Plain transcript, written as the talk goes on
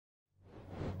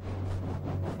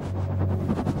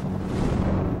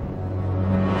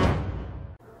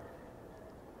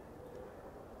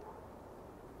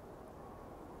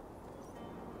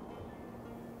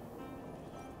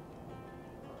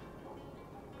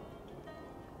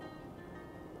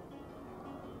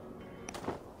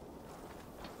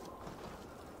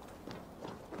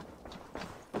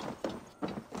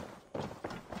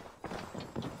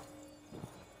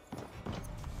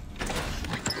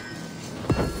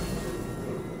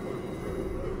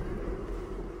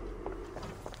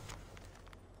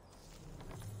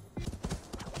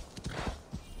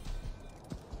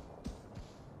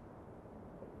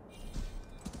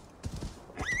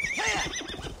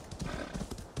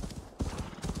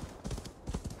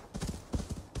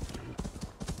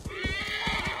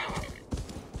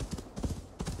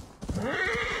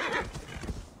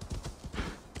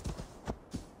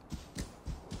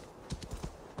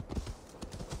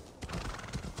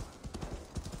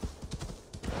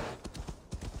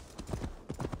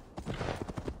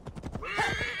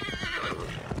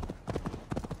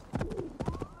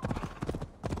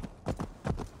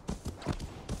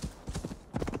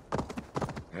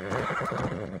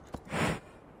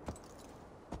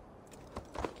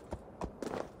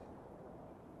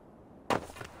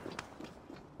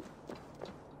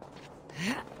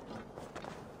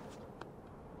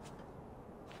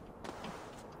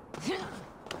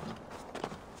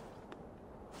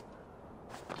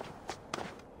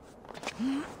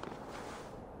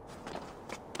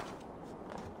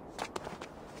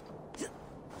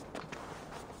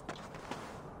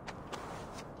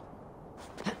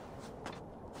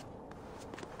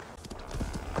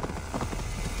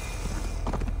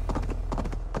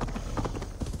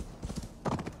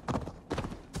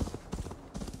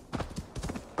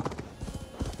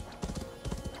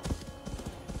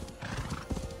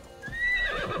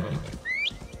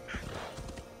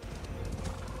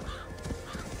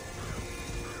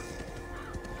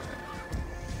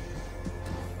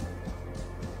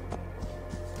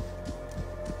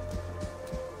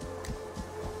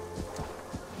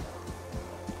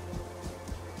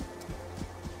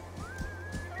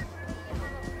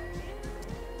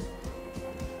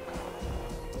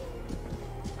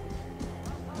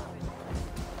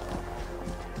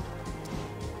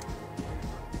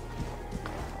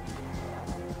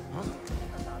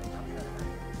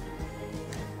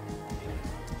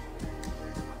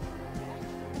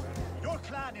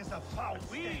Is a foul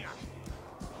stench.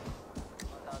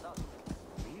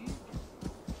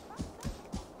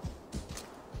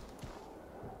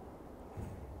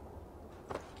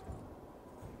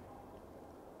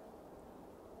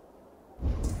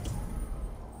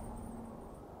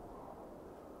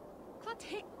 Hvað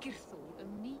hyggir þú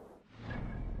mig?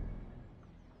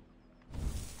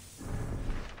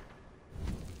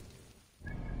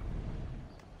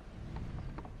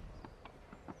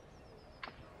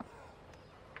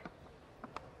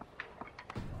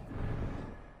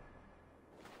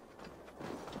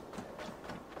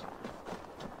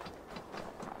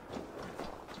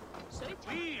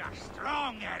 We are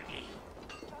strong, Ergi.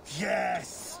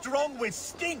 Yes, strong with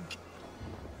stink.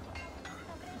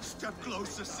 Step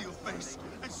closer, Sealface,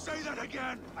 and say that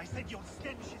again! I said your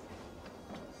stench is...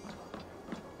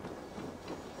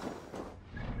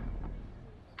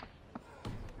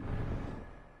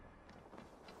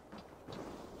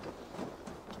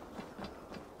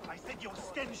 I said your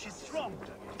stench is strong.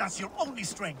 That's your only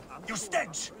strength. Your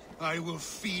stench. I will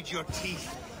feed your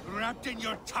teeth, wrapped in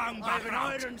your tongue. I have an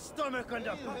iron stomach and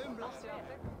a...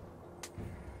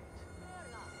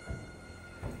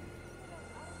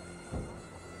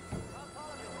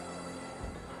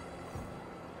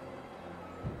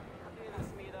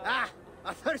 Ah,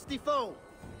 a thirsty foe.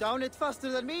 Down it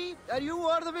faster than me, and you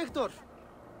are the victor.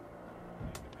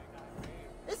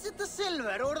 Is it the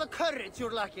silver or the courage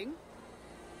you're lacking?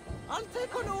 I'll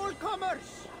take on all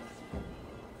comers.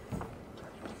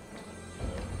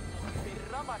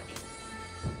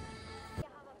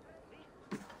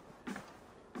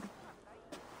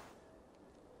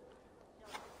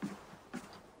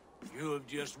 You have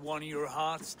just won your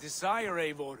heart's desire,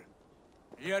 Eivor.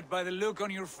 Yet by the look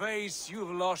on your face, you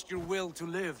have lost your will to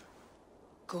live.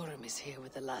 Gorm is here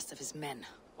with the last of his men.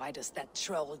 Why does that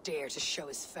troll dare to show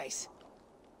his face?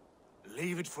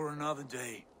 Leave it for another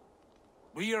day.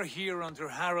 We are here under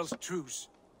Harald's truce,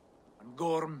 and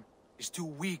Gorm is too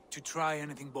weak to try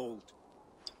anything bold.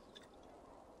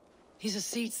 He's a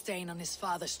seed stain on his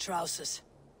father's trousers.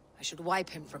 I should wipe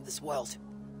him from this world.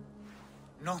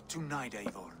 Not tonight,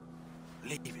 Eivor.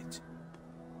 Leave it.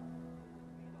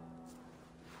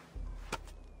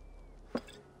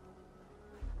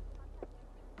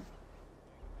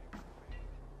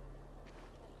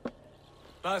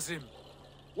 Basim,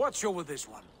 watch over this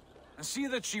one, and see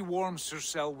that she warms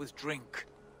herself with drink.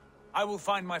 I will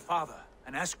find my father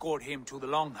and escort him to the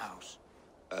Longhouse.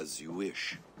 As you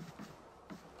wish.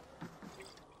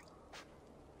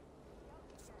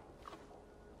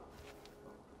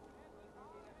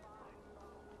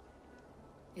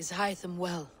 Is Hytham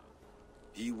well?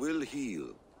 He will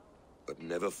heal, but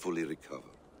never fully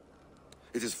recover.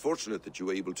 It is fortunate that you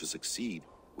were able to succeed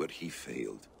where he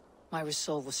failed. My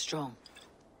resolve was strong.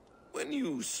 When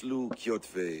you slew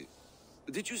Kjotve,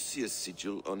 did you see a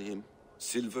sigil on him?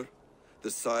 Silver?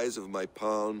 The size of my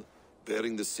palm,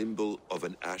 bearing the symbol of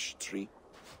an ash tree?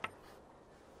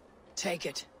 Take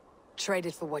it. Trade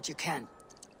it for what you can.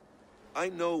 I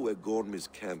know where Gorm is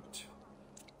camped.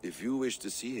 If you wish to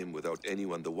see him without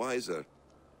anyone the wiser,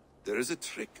 there is a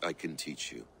trick I can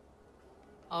teach you.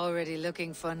 Already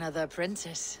looking for another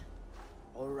princess.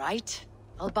 All right,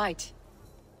 I'll bite.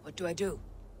 What do I do?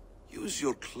 Use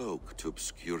your cloak to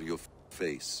obscure your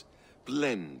face.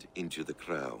 Blend into the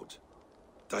crowd.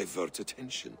 Divert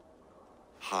attention.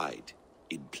 Hide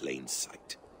in plain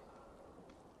sight.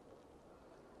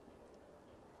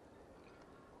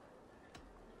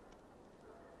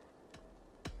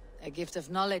 A gift of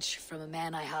knowledge from a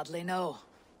man I hardly know.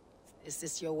 Is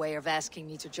this your way of asking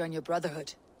me to join your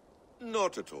brotherhood?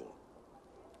 Not at all.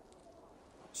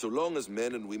 So long as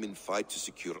men and women fight to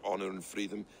secure honor and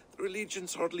freedom, their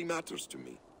allegiance hardly matters to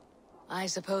me. I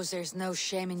suppose there's no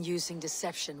shame in using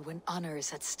deception when honor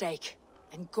is at stake.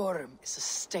 And Gorm is a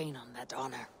stain on that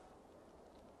honor.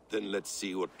 Then let's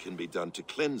see what can be done to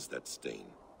cleanse that stain.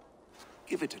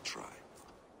 Give it a try.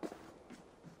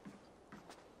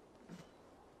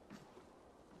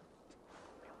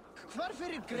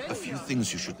 A few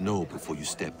things you should know before you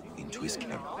step into his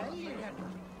camp.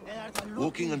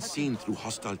 Walking unseen through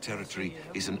hostile territory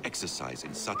is an exercise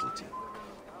in subtlety.